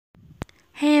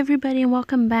Hey everybody, and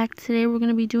welcome back. Today we're going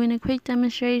to be doing a quick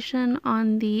demonstration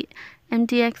on the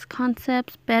MDX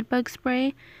Concepts bedbug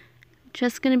spray.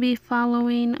 Just going to be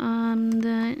following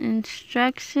the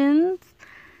instructions,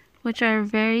 which are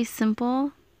very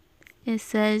simple. It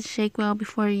says shake well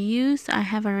before use. I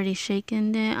have already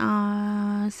shaken it.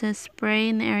 It says spray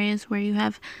in the areas where you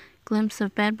have glimpse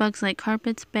of bed bugs like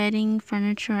carpets, bedding,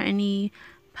 furniture, or any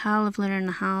pile of litter in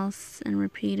the house, and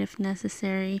repeat if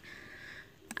necessary.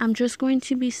 I'm just going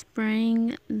to be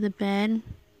spraying the bed.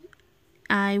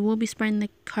 I will be spraying the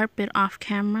carpet off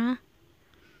camera.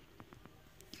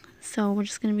 So we're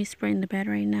just going to be spraying the bed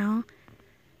right now.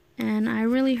 And I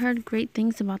really heard great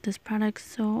things about this product,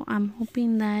 so I'm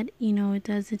hoping that, it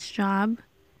does its job.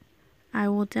 I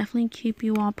will definitely keep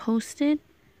you all posted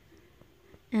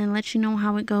and let you know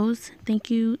how it goes.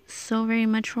 Thank you so very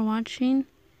much for watching,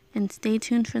 and stay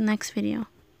tuned for the next video.